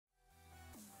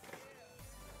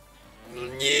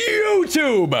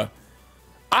YouTube!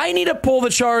 I need to pull the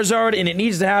Charizard, and it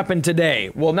needs to happen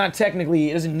today. Well, not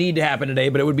technically, it doesn't need to happen today,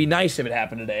 but it would be nice if it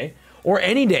happened today. Or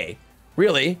any day,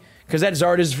 really, because that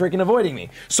Zard is freaking avoiding me.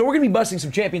 So we're going to be busting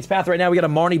some Champions Path right now. We got a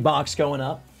Marnie box going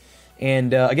up.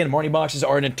 And, again, Marnie boxes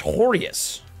are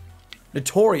notorious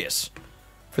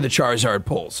for the Charizard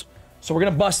pulls. So we're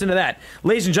going to bust into that.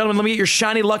 Ladies and gentlemen, let me get your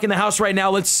shiny luck in the house right now.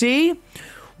 Let's see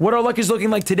what our luck is looking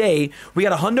like today. We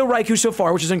got a Hundo Raikou so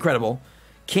far, which is incredible.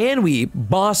 Can we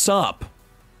boss up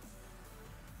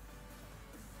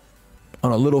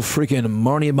on a little freaking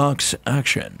Marnie box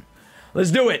action?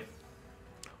 Let's do it.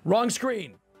 Wrong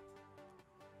screen.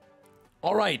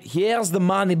 All right, here's the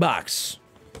Marnie box.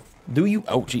 Do you...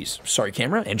 Oh, geez. Sorry,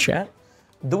 camera and chat.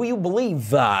 Do you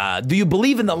believe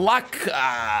in the luck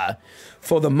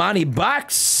for the Marnie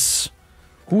box?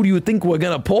 Who do you think we're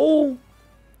gonna pull?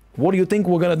 What do you think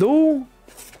we're gonna do?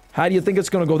 How do you think it's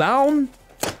gonna go down?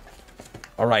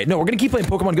 All right, no, we're gonna keep playing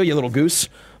Pokemon Go, you little goose.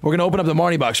 We're gonna open up the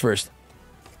Marnie box first. You know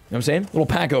what I'm saying? Little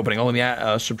pack opening. Oh, let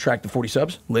me subtract the 40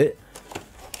 subs. Lit.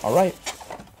 All right.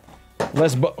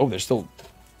 Oh, there's still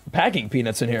packing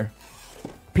peanuts in here.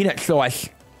 Peanut sauce.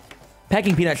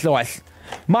 Packing peanut sauce.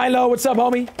 Milo, what's up,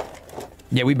 homie?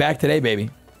 Yeah, we back today, baby.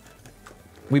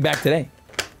 We back today.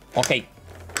 Okay.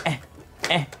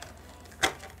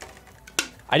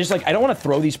 I just, like, I don't want to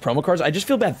throw these promo cards. I just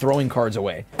feel bad throwing cards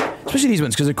away. Especially these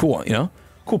ones, because they're cool, you know?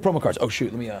 Cool promo cards. Oh,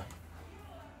 shoot. Let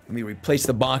me replace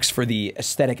the box for the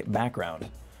aesthetic background.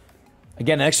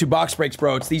 Again, the next two box breaks,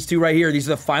 bro. It's these two right here. These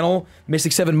are the final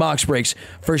Mystic 7 box breaks.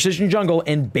 First Edition Jungle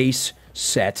and Base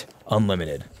Set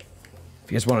Unlimited.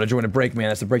 If you guys wanted to join a break, man,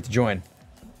 that's the break to join.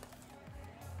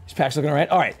 These packs looking all right.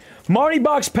 All right. Marnie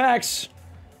box packs.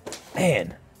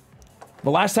 Man. The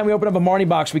last time we opened up a Marnie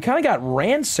box, we kind of got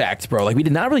ransacked, bro. Like, we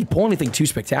did not really pull anything too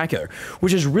spectacular,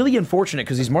 which is really unfortunate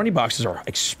because these Marnie boxes are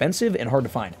expensive and hard to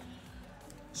find.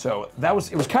 So, it was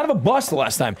kind of a bust the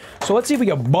last time. So, let's see if we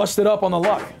can bust it up on the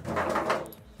luck.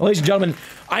 Ladies and gentlemen,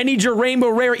 I need your Rainbow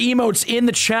Rare emotes in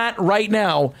the chat right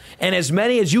now, and as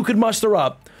many as you could muster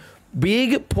up.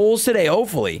 Big pulls today,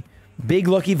 hopefully. Big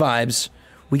lucky vibes.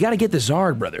 We gotta get the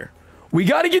Zard, brother. We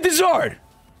gotta get the Zard!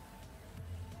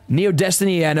 Neo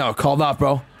Destiny, yeah, no, called off,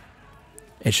 bro.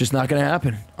 It's just not gonna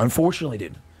happen. Unfortunately,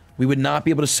 dude. We would not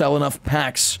be able to sell enough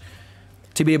packs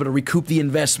to be able to recoup the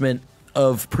investment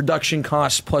of production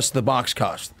costs plus the box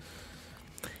cost.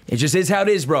 It just is how it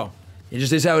is, bro. It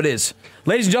just is how it is.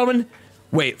 Ladies and gentlemen,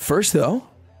 wait, first though.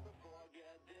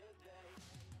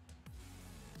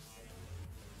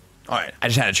 Alright, I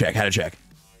just had to check,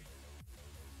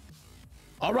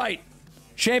 Alright,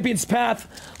 Champions Path,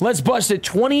 let's bust it.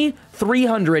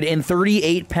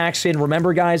 2,338 packs in.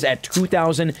 Remember, guys, at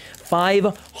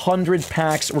 2,500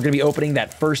 packs, we're going to be opening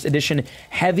that first edition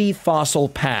Heavy Fossil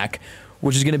pack,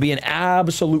 which is going to be an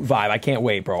absolute vibe. I can't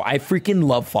wait, bro. I freaking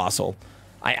love Fossil.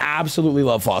 I absolutely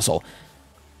love Fossil.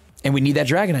 And we need that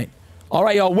Dragonite. All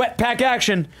right, y'all, wet pack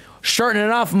action. Starting it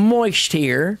off moist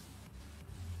here.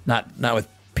 Not with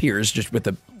Piers, just with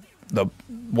the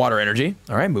water energy.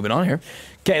 All right, moving on here.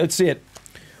 Okay, let's see it.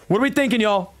 What are we thinking,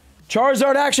 y'all?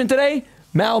 Charizard action today?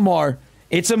 Malmar.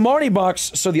 It's a Marnie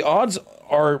box, so the odds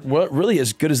are really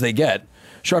as good as they get.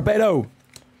 Sharpedo.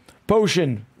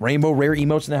 Potion. Rainbow Rare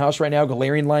emotes in the house right now.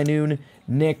 Galarian Linoon.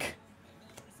 Nick.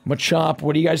 Machop.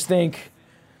 What do you guys think?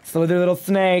 Slither little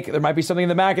snake. There might be something in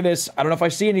the back of this. I don't know if I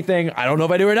see anything. I don't know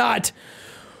if I do or not.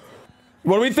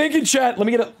 What are we thinking, chat? Let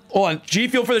me get a... Hold on. G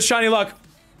Fuel for the shiny luck.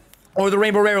 Or the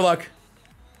Rainbow Rare luck.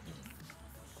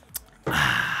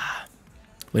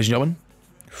 Ladies and gentlemen.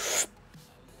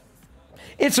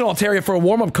 It's an Altaria for a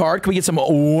warm-up card. Can we get some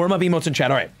warm-up emotes in chat?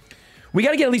 All right. We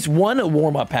got to get at least one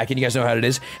warm-up packet. You guys know how it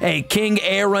is. Hey, King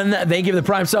Aaron, thank you for the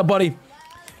prime sub, buddy.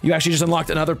 You actually just unlocked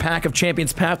another pack of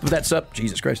Champions Path with that sub.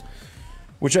 Jesus Christ.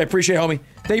 Which I appreciate, homie.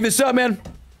 Thank you for the sub, man.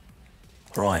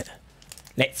 All right.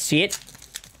 Let's see it.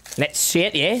 Let's see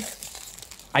it, yeah?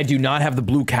 I do not have the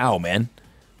blue cow, man.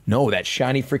 No, that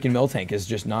shiny freaking Miltank is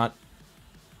just not...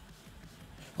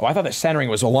 Oh, I thought the centering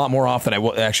was a lot more off than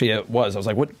actually it was. I was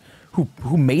like, what?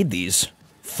 Who made these?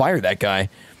 Fire that guy.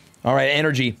 All right,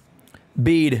 energy.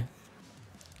 Bead.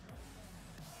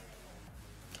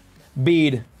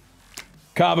 Bead.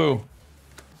 Kabu.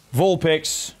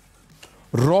 Vulpix.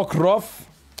 Rockruff.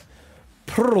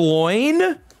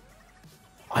 Purloin.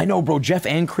 I know, bro. Jeff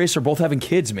and Chris are both having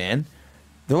kids, man.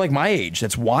 They're like my age.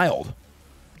 That's wild.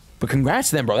 But congrats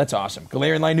to them, bro. That's awesome.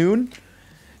 Galarian Linoon.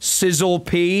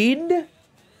 Sizzlepede.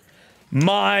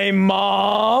 My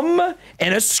mom.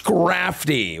 And a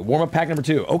Scrafty. Warm-up pack number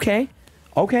 2. Okay.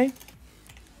 Okay.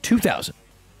 2,000.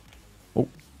 Oh,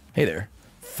 hey there.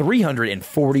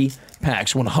 340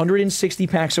 packs. 160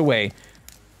 packs away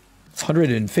It's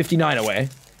 159 away,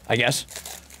 I guess.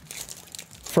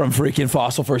 From freaking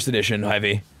Fossil First Edition,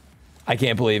 Heavy. I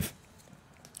can't believe.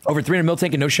 Over 300 mil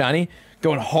tank and no shiny.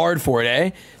 Going hard for it,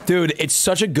 eh? Dude, it's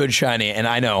such a good shiny, and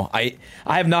I know. I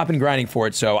have not been grinding for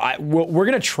it, so we're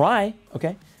gonna try,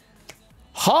 okay?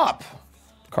 Hop!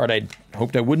 Card I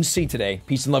hoped I wouldn't see today.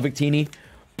 Peace and love, Victini.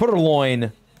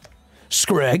 Purloin.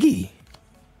 Scraggy.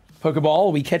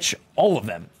 Pokeball, we catch all of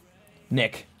them.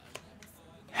 Nick.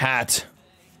 Hat.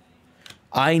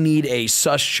 I need a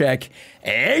sus check.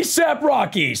 ASAP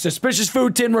Rocky. Suspicious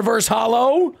Food Tin Reverse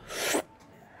Hollow.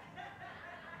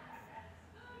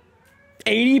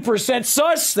 80%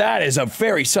 sus. That is a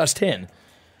very sus tin.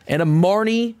 And a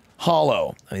Marnie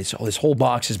Hollow. I mean, this whole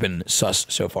box has been sus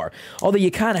so far. Although you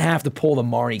kind of have to pull the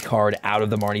Marnie card out of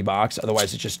the Marnie box.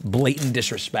 Otherwise, it's just blatant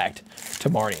disrespect to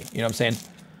Marnie. You know what I'm saying?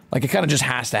 Like, it kind of just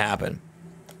has to happen.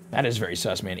 That is very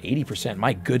sus, man. 80%.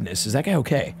 My goodness. Is that guy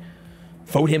okay?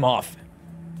 Vote him off.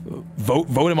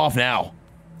 Vote him off now.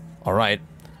 All right.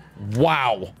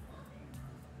 Wow.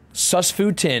 Sus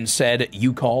Food Tin said,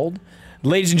 you called?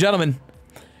 Ladies and gentlemen,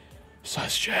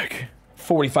 sus check.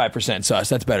 45% sus.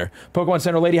 That's better. Pokemon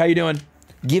Center lady, how you doing?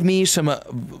 Give me some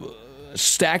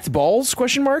stacked balls,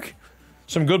 question mark?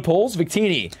 Some good pulls.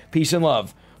 Victini, peace and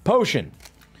love. Potion.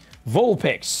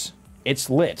 Vulpix.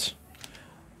 It's lit.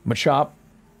 Machop.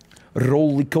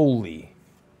 Roly-Coly.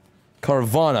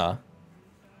 Carvana.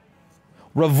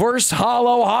 Reverse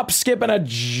Hollow, hop, skip, and a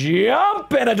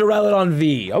jump, and a Duraludon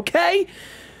V. Okay?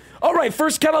 All right,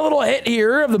 first kind of little hit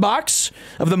here of the box,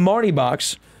 of the Marnie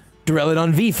box.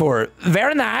 Duraludon V for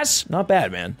very nice. Not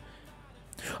bad, man.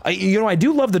 You know, I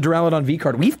do love the Duraludon V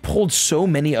card. We've pulled so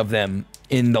many of them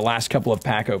in the last couple of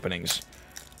pack openings.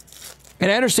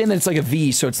 And I understand that it's like a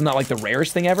V, so it's not like the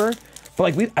rarest thing ever.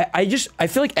 But like, I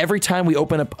feel like every time we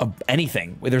open up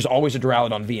anything, there's always a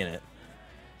Duraludon V in it.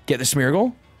 Get the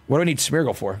Smeargle? What do I need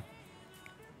Smeargle for?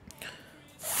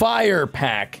 Fire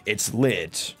pack. It's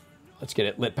lit. Let's get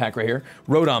it. Lit pack right here.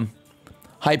 Rotom.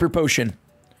 Hyper Potion.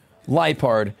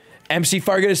 Lipard. MC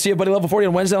Fire. Good to see you, buddy. Level 40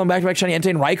 on Wednesday. I'm back-to-back shiny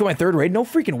Entei and Raikou, my third raid. No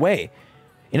freaking way.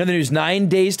 In other news, 9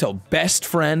 days till best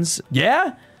friends.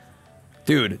 Yeah?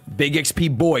 Dude, big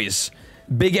XP boys.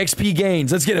 Big XP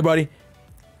gains. Let's get it, buddy.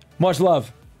 Much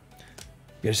love.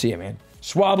 Good to see you, man.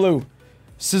 Swablu.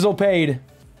 Sizzle Paid.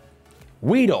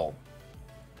 Weedle.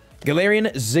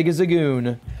 Galarian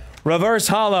Zigzagoon. Reverse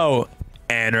Hollow.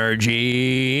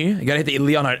 Energy. You gotta hit the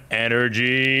Leon on Energy.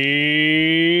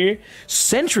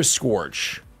 Sentra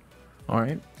Scorch.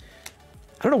 Alright.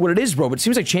 I don't know what it is, bro, but it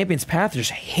seems like Champion's Path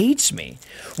just hates me.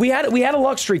 We had a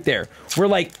luck streak there where,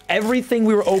 like, everything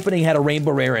we were opening had a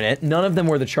Rainbow Rare in it. None of them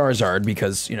were the Charizard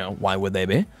because, you know, why would they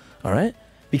be? Alright?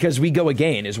 Because we go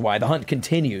again is why. The hunt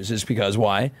continues is because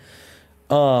why.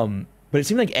 But it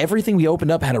seemed like everything we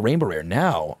opened up had a Rainbow Rare.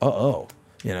 Now, uh-oh.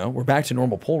 You know, we're back to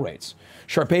normal pull rates.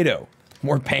 Sharpedo,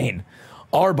 more pain.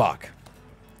 Arbok.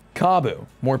 Kabu,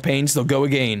 more pain, still go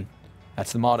again.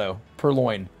 That's the motto.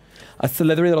 Purloin. A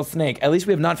slithery little snake. At least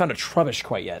we have not found a Trubbish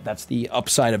quite yet. That's the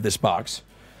upside of this box.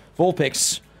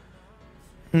 Vulpix.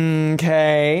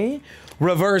 Okay.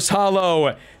 Reverse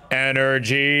Hollow.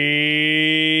 Energy.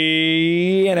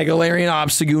 And a Galarian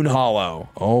Obstagoon Hollow.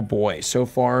 Oh boy. So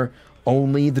far,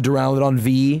 only the Duraludon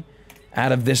V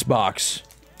out of this box.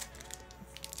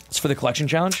 It's for the collection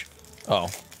challenge? Oh,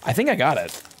 I think I got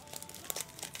it.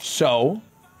 So,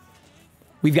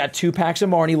 we've got 2 packs of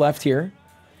Marnie left here.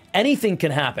 Anything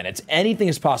can happen. Anything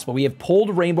is possible. We have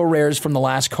pulled Rainbow Rares from the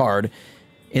last card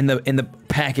in the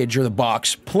package or the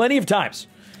box plenty of times.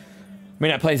 I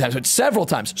mean, not plenty of times, but several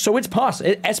times. So it's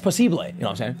possible. Es posible. You know what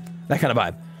I'm saying? That kind of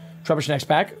vibe. Trubbish next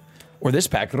pack. Or this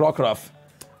pack. Rockruff.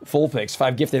 Full picks.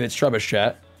 5 gifted. It's Trubbish,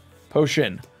 chat.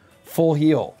 Potion. Full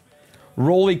heal.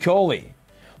 Roly-Coly.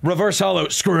 Reverse Hollow.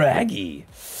 Scraggy.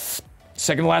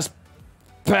 Second to last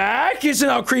pack. It's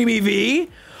an Creamy V.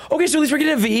 Okay, so at least we're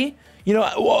getting a V. You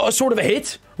know, sort of a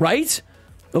hit, right?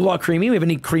 A little creamy. We have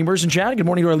any creamers in chat. Good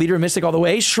morning to our leader, Mystic, all the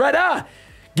way. Shredder!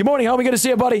 Good morning, homie. Good to see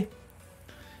you, buddy.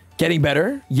 Getting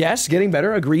better. Yes, getting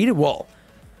better. Agreed. Well,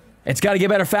 it's got to get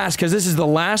better fast because this is the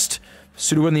last...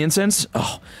 Sudo in the incense.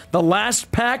 Oh, the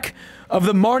last pack of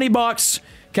the Marnie box.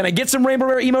 Can I get some Rainbow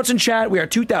Rare emotes in chat? We are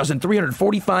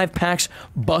 2,345 packs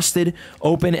busted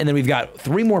open, and then we've got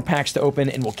 3 more packs to open,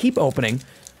 and we'll keep opening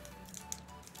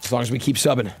as long as we keep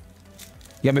subbing.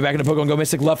 You got me back into Pokemon Go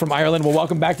Mystic. Love from Ireland. Well,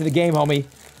 welcome back to the game, homie.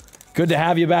 Good to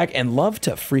have you back, and love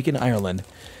to freaking Ireland.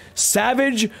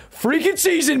 Savage freaking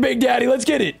season, Big Daddy. Let's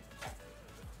get it.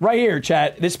 Right here,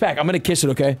 chat. This pack. I'm going to kiss it,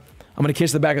 okay? I'm going to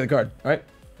kiss the back of the card. All right?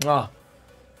 Ah.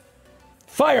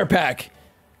 Fire pack.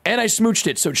 And I smooched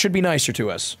it, so it should be nicer to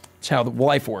us. That's how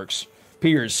life works.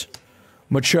 Piers.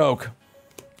 Machoke.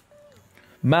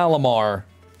 Malamar.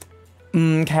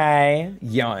 Okay.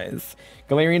 Yes.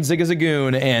 Galarian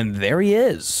Zigzagoon. And there he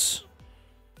is.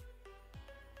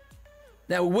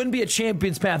 Now, it wouldn't be a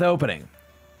Champion's Path opening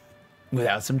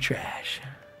without some trash.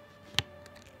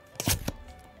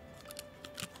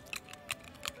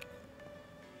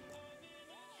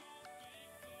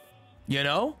 You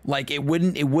know? Like, it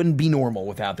wouldn't be normal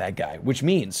without that guy, which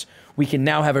means we can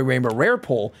now have a Rainbow Rare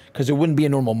pull, because it wouldn't be a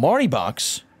normal Marnie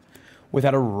box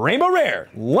without a Rainbow Rare.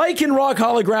 Lycanroc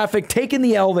holographic, taking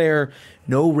the L there.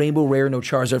 No Rainbow Rare, no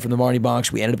Charizard from the Marnie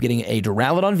box. We ended up getting a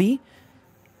Duraludon V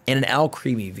and an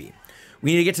Alcremie V.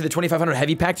 We need to get to the 2,500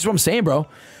 heavy pack. That's what I'm saying, bro.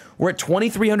 We're at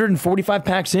 2,345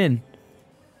 packs in.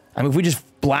 I mean, if we just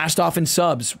blast off in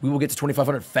subs, we will get to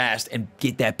 2,500 fast and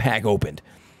get that pack opened.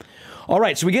 All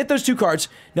right, so we get those two cards.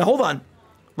 Now, hold on.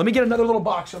 Let me get another little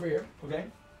box over here, okay?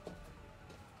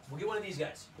 We'll get one of these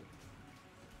guys.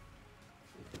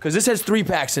 Because this has 3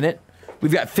 packs in it.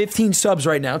 We've got 15 subs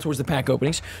right now towards the pack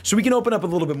openings, so we can open up a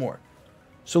little bit more.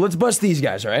 So let's bust these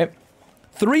guys, all right?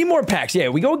 3 more packs. Yeah,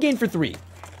 we go again for 3.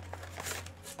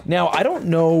 Now, I don't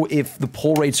know if the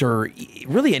pull rates are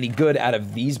really any good out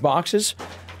of these boxes.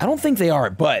 I don't think they are,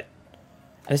 but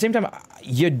at the same time,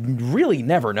 you really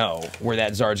never know where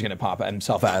that Zard's going to pop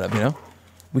himself out of, you know?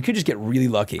 We could just get really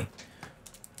lucky.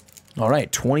 All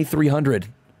right,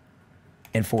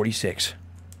 2,346.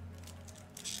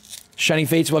 Shining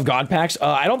Fates will have God packs.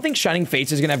 I don't think Shining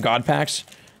Fates is going to have God packs,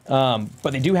 but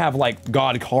they do have, like,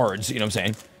 God cards, you know what I'm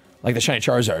saying? Like the Shiny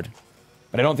Charizard.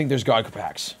 But I don't think there's God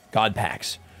packs. God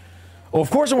packs. Oh, of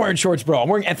course I'm wearing shorts, bro. I'm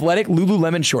wearing athletic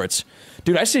Lululemon shorts.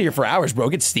 Dude, I sit here for hours, bro.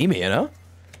 It gets steamy, you know?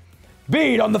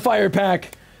 Beat on the fire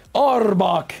pack.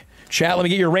 Arbok. Chat, let me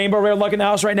get your Rainbow Rare luck in the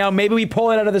house right now. Maybe we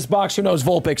pull it out of this box. Who knows?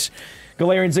 Vulpix.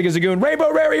 Galarian Zigzagoon.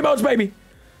 Rainbow Rare emotes, baby.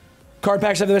 Card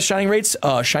packs have the best Shining rates.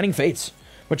 Shining Fates.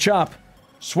 Machop.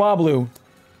 Swablu.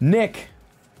 Nick.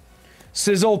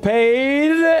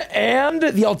 Sizzlepade. And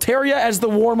the Altaria as the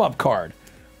warm-up card.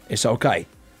 It's okay.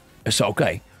 It's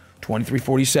okay.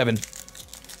 2347.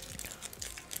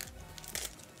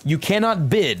 You cannot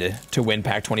bid to win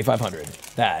pack 2500.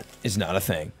 That is not a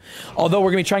thing. Although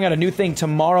we're going to be trying out a new thing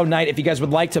tomorrow night. If you guys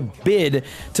would like to bid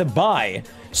to buy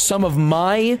some of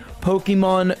my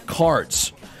Pokemon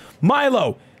cards.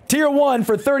 Milo, tier 1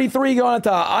 for 33 going out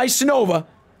to Icenova.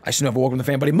 Icenova, welcome to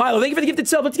the fan, buddy. Milo, thank you for the gifted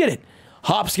sub. Let's get it.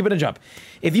 Hop, skip it, and jump.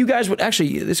 If you guys would,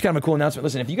 actually, this is kind of a cool announcement.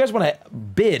 Listen, if you guys want to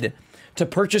bid to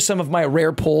purchase some of my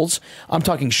rare pulls, I'm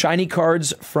talking shiny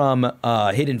cards from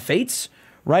Hidden Fates,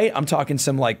 right? I'm talking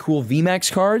some, like, cool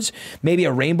VMAX cards, maybe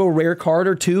a Rainbow Rare card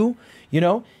or 2, you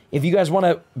know? If you guys want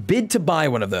to bid to buy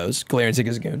one of those, Galarian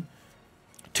Zigzagoon,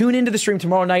 tune into the stream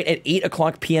tomorrow night at 8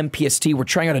 o'clock p.m. PST. We're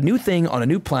trying out a new thing on a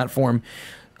new platform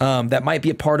that might be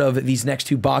a part of these next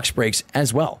 2 box breaks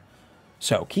as well.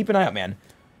 So keep an eye out, man.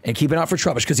 And keep an eye out for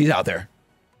Trubbish, because he's out there.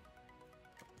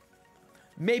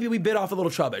 Maybe we bit off a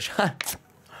little Trubbish.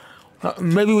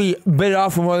 Maybe we bit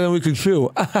off more than we could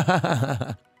chew.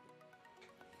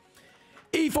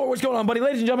 E4, what's going on, buddy?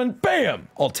 Ladies and gentlemen, bam!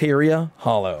 Altaria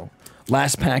Hollow.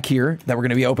 Last pack here that we're going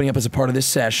to be opening up as a part of this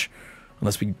sesh.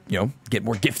 Unless we, you know, get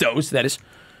more giftos, that is.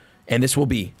 And this will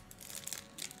be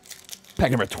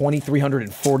pack number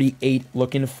 2348,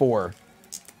 looking for...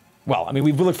 Well, I mean,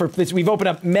 we've looked for this. We've opened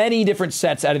up many different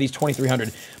sets out of these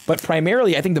 2,300, but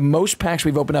primarily, I think the most packs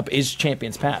we've opened up is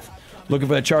Champion's Path. Looking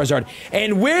for the Charizard.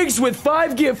 And Wiggs with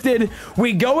 5 gifted.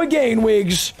 We go again,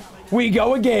 Wiggs. We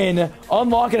go again.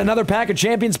 Unlocking another pack of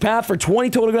Champion's Path for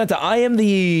 20 total. Going to I am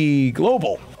the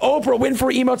global. Oprah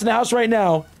Winfrey emotes in the house right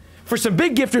now. For some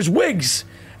big gifters, Wiggs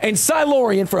and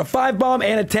Silorian for a 5 bomb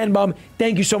and a 10 bomb.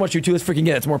 Thank you so much, you two. Let's freaking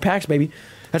get it. It's more packs, baby.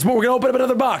 That's more. We're going to open up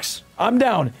another box. I'm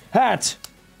down. Hat.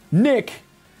 Nick,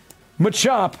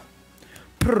 Machop,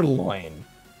 Purloin,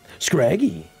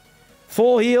 Scraggy,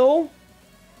 Full Heal,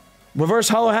 Reverse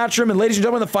Hollow Hatchrim, and ladies and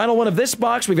gentlemen, the final one of this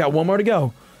box. We've got one more to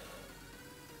go.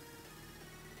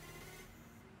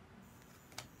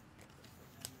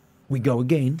 We go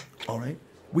again. All right.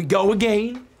 We go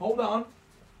again. Hold on.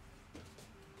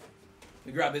 Let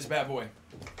me grab this bad boy.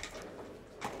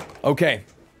 Okay.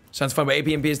 Sounds fun by 8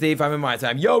 p.m. PSD, 5 in my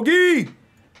time. Yogi!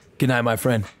 Good night, my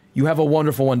friend. You have a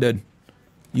wonderful one, dude.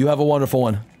 You have a wonderful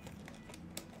one.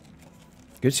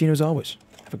 Good seeing you as always.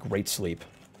 Have a great sleep.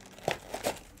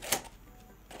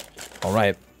 All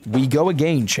right. We go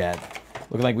again, chat.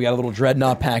 Looking like we got a little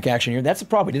Dreadnought pack action here. That's the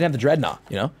problem. We didn't have the Dreadnought,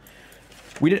 you know?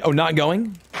 We didn't... Oh, not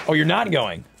going? Oh, you're not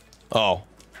going. Oh.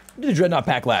 We did the Dreadnought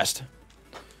pack last.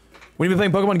 When have you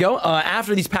been playing Pokemon Go?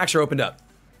 After these packs are opened up.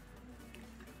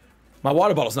 My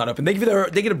water bottle's not open. They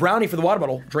get a brownie for the water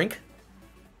bottle. Drink.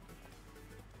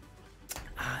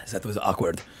 That was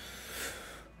awkward.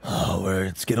 Oh,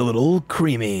 let's get a little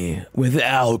creamy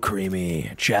without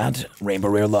creamy. Chat, Rainbow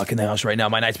Rare Luck in the house right now.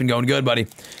 My night's been going good, buddy.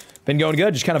 Been going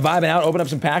good. Just kind of vibing out, open up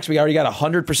some packs. We already got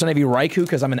 100% of you Raikou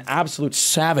because I'm an absolute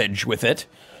savage with it.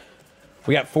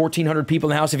 We got 1,400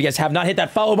 people in the house. If you guys have not hit that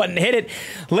follow button, hit it.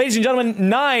 Ladies and gentlemen,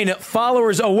 9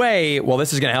 followers away. Well,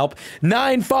 this is going to help.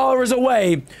 9 followers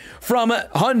away from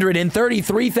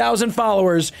 133,000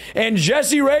 followers. And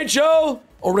Jesse Rachel,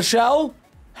 or Rochelle,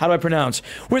 how do I pronounce?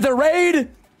 With a raid.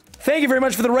 Thank you very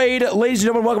much for the raid. Ladies and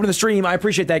gentlemen, welcome to the stream. I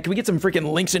appreciate that. Can we get some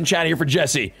freaking links in chat here for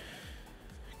Jesse?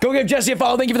 Go give Jesse a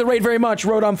follow. Thank you for the raid very much.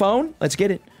 Rode on phone. Let's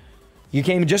get it. You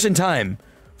came just in time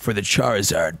for the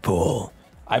Charizard pull.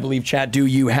 I believe chat do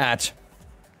you hat.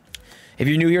 If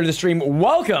you're new here to the stream,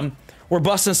 welcome. We're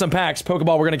busting some packs.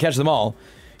 Pokeball, we're going to catch them all.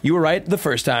 You were right the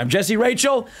first time. Jesse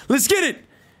Rachel, let's get it.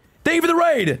 Thank you for the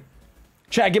raid.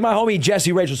 Chat, give my homie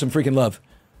Jesse Rachel some freaking love.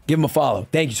 Give him a follow.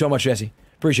 Thank you so much, Jesse.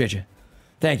 Appreciate you.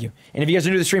 Thank you. And if you guys are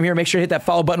new to the stream here, make sure to hit that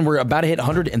follow button. We're about to hit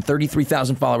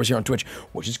 133,000 followers here on Twitch,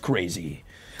 which is crazy.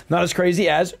 Not as crazy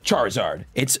as Charizard.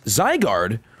 It's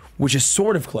Zygarde, which is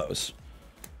sort of close.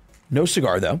 No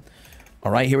cigar, though.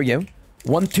 All right, here we go.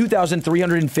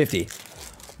 2,350.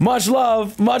 Much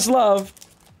love. Much love.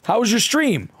 How was your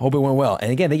stream? Hope it went well.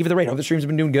 And again, thank you for the raid. Hope the streams have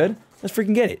been doing good. Let's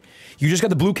freaking get it. You just got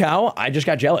the blue cow. I just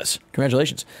got jealous.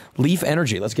 Congratulations. Leaf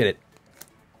Energy. Let's get it.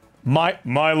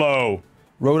 Milo.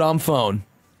 Rodom Phone.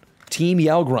 Team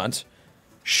Yell Grunt.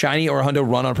 Shiny or Hundo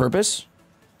Run on Purpose.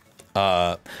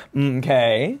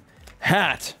 Okay.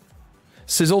 Hat.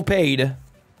 Sizzle Paid.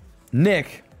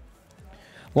 Nick.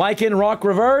 Lycan Rock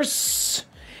Reverse.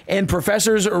 And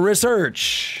Professor's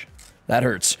Research. That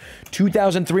hurts.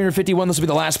 2,351. This will be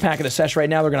the last pack of the sesh right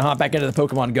now. We're going to hop back into the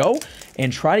Pokemon Go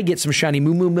and try to get some shiny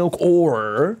Moo Moo Milk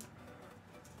or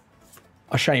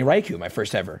a shiny Raikou, my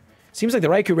first ever. Seems like the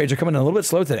Raikou raids are coming in a little bit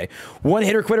slow today. One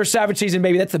hitter quitter Savage Season,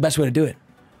 baby. That's the best way to do it.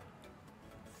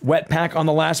 Wet pack on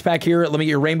the last pack here. Let me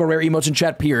get your Rainbow Rare emotes in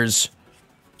chat, peers.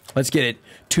 Let's get it.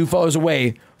 2 follows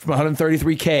away from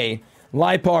 133K.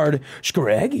 Lipard,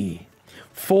 Scraggy.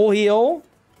 Full Heal.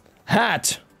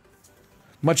 Hat.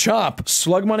 Machop.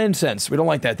 Slugmon Incense. We don't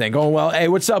like that thing. Going well. Hey,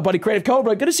 what's up, buddy? Creative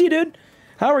Cobra. Good to see you, dude.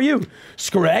 How are you?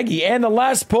 Scraggy. And the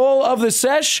last pull of the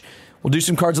sesh. We'll do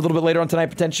some cards a little bit later on tonight,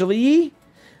 potentially.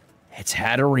 It's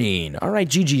Hatterene. All right,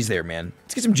 GG's there, man.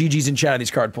 Let's get some GG's in chat on these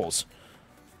card pulls.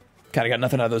 Kind of got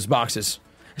nothing out of those boxes.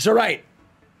 It's all right.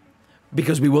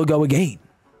 Because we will go again.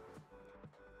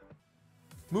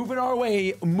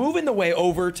 Moving the way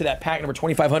over to that pack number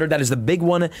 2,500. That is the big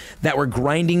one that we're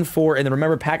grinding for. And then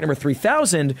remember, pack number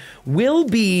 3,000 will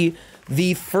be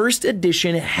the first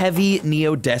edition Heavy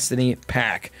Neo Destiny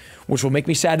pack, which will make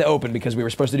me sad to open because we were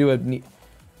supposed to do a...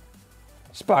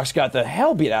 This box got the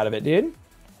hell beat out of it, dude.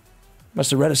 Must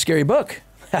have read a scary book.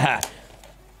 All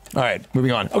right,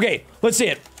 moving on. Okay, let's see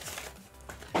it.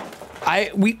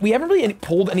 We haven't really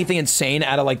pulled anything insane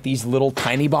out of like these little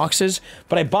tiny boxes,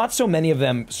 but I bought so many of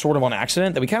them sort of on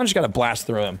accident that we kind of just got to blast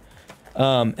through them.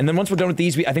 And then once we're done with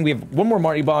these, I think we have one more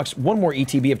Marty box, one more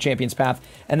ETB of Champion's Path,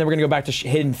 and then we're gonna go back to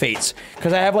Hidden Fates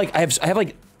because I have like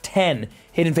 10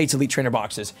 Hidden Fates Elite Trainer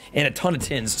boxes and a ton of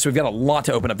tins, so we've got a lot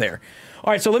to open up there.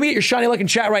 All right, so let me get your shiny luck in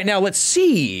chat right now. Let's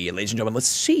see, ladies and gentlemen, let's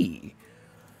see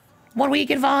what we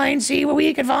can find. See what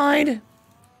we can find.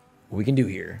 What we can do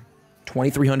here.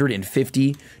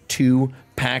 2,352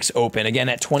 packs open. Again,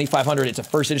 at 2,500, it's a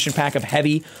first edition pack of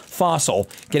Heavy Fossil.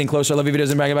 Getting closer. I love your videos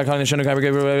and back on the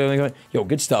Shundo. Yo,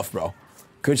 good stuff, bro.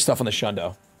 Good stuff on the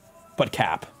Shundo. But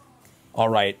cap. All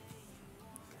right.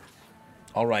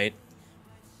 All right.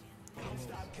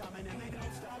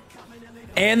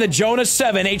 And the Jonah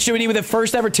 7, HWD with the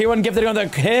first ever tier 1 gifted on the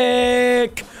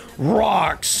Kick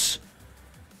Rocks.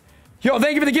 Yo,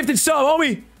 thank you for the gifted sub,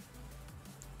 homie.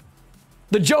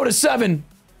 The Jonah 7.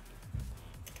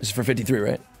 This is for 53,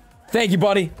 right? Thank you,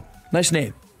 buddy. Nice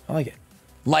name. I like it.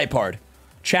 Lipard.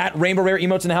 Chat, Rainbow Rare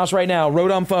emotes in the house right now.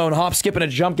 Rodom Phone, hop, skip, and a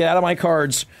jump. Get out of my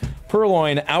cards.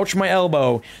 Purloin, ouch my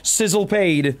elbow. Sizzle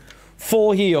Paid.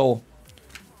 Full Heal.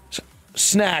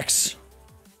 Snacks.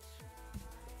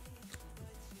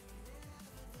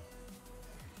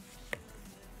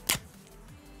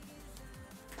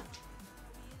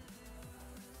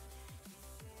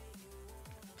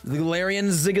 The Galarian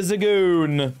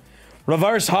Zigzagoon.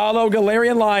 Reverse Hollow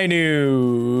Galarian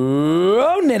Linu.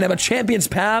 Oh, and a Champion's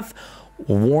Path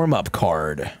warm-up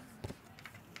card.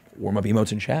 Warm-up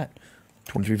emotes in chat.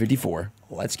 2354.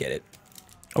 Let's get it.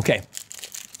 Okay.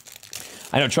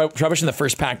 I know, Trubbish in the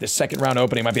first pack, the second round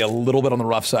opening might be a little bit on the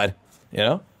rough side. You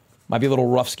know? Might be a little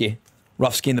rough ski.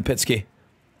 Rough ski in the pit ski.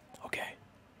 Okay.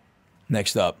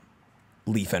 Next up,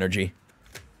 Leaf Energy.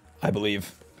 I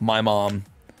believe. My Mom.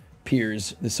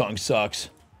 Piers. This song sucks.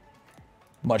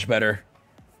 Much better.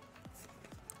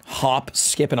 Hop,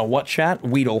 skip, and a what chat?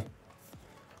 Weedle.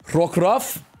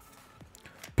 Rockruff.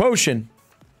 Potion.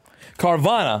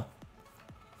 Carvana.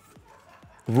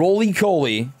 Roly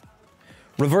Coly.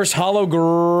 Reverse Hollow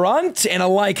Grunt. And a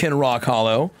Lycan Rock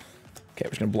Hollow. Okay,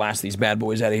 we're just gonna blast these bad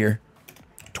boys out of here.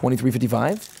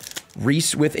 2355.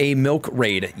 Reese with a Milk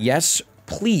Raid. Yes,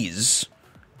 please.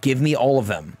 Give me all of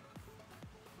them.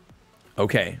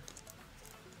 Okay.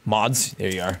 Mods,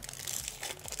 there you are.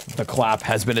 The clap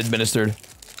has been administered.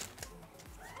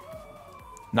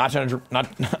 Not trying to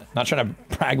not trying to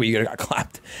brag, but you got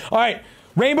clapped. All right,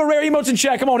 Rainbow Rare emotes in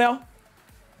chat. Come on now.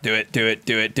 Do it, do it,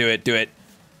 do it, do it, do it.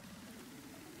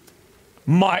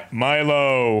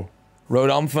 Milo.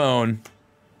 Rodom Phone.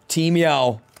 Team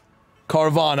Yell.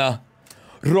 Carvana.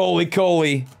 Roly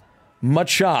Coly.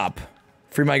 Machop.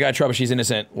 Free my guy Trouble, she's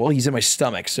innocent. Well, he's in my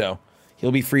stomach, so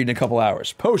he'll be freed in a couple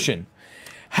hours. Potion.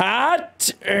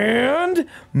 Hat and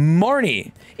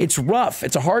Marnie. It's rough.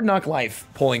 It's a hard knock life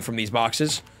pulling from these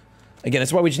boxes. Again,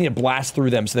 that's why we just need to blast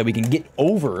through them so that we can get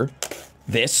over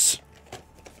this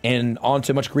and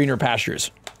onto much greener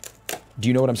pastures. Do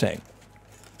you know what I'm saying?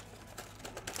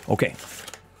 Okay.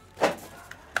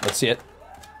 Let's see it.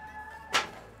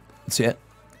 Let's see it.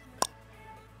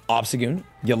 Obstagoon.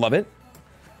 You love it.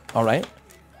 All right.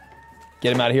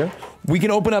 Get him out of here. We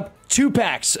can open up 2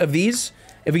 packs of these.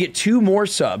 If we get 2 more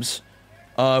subs,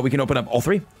 we can open up all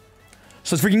 3.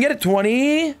 So if we can get it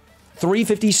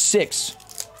 2356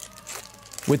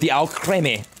 with the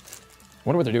Alcreme.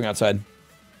 Wonder what they're doing outside.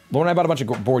 Lauren and I bought a bunch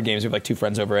of board games. We have like 2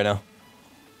 friends over right now.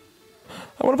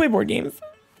 I want to play board games.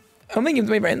 I don't think it's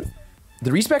my friends.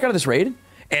 The respec out of this raid?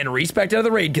 And respec out of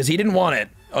the raid because he didn't want it.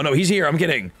 Oh no, he's here. I'm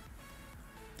kidding.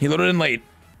 He loaded in late.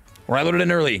 Or I loaded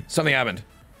in early. Something happened.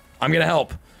 I'm gonna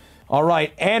help. All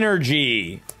right,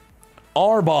 Energy.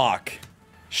 Arbok.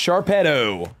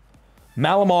 Sharpedo.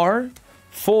 Malamar.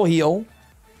 Full Heal.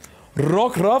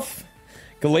 Rockruff.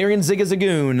 Galarian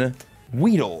Zigzagoon.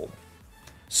 Weedle.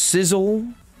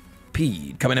 Sizzle.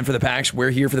 Peed. Coming in for the packs.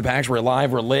 We're here for the packs. We're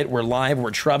live. We're lit. We're live.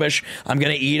 We're trubbish. I'm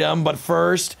gonna eat them, but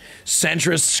first,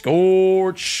 Centrist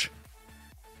Scorch.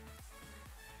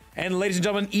 And ladies and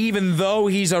gentlemen, even though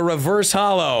he's a reverse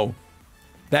hollow,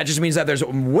 that just means that there's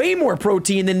way more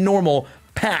protein than normal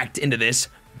packed into this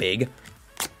big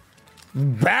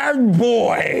bad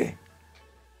boy.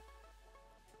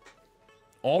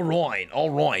 All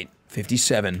right.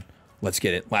 57. Let's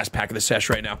get it. Last pack of the sesh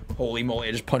right now. Holy moly,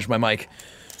 I just punched my mic.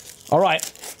 All right.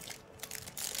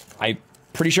 I'm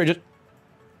pretty sure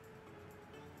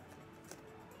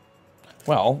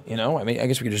well, you know, I mean, I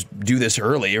guess we could just do this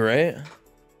early, right?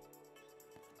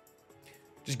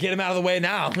 Just get him out of the way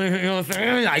now. You know what I'm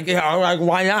saying? Like,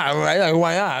 why not, right? Like,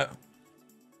 why not?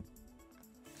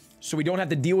 So we don't have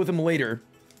to deal with him later.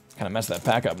 Kind of messed that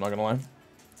pack up, I'm not gonna lie.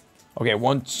 Okay,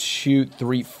 1, 2,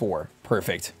 3, 4.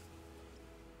 Perfect.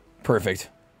 Perfect.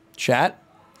 Chat.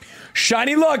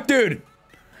 Shiny luck, dude!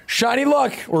 Shiny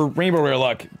luck! Or rainbow rare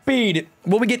luck. Bead.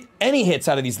 Will we get any hits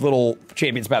out of these little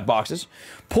Champions Path boxes?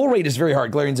 Pull rate is very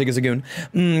hard. Galarian Zigzagoon.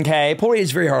 Okay, pull rate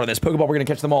is very hard on this. Pokeball, we're gonna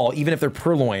catch them all, even if they're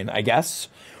Purloin, I guess.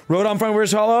 Rodon Front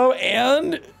Where's Hollow,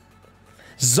 and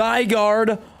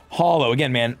Zygarde Hollow.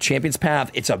 Again, man, Champions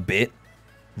Path, it's a bit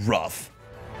rough.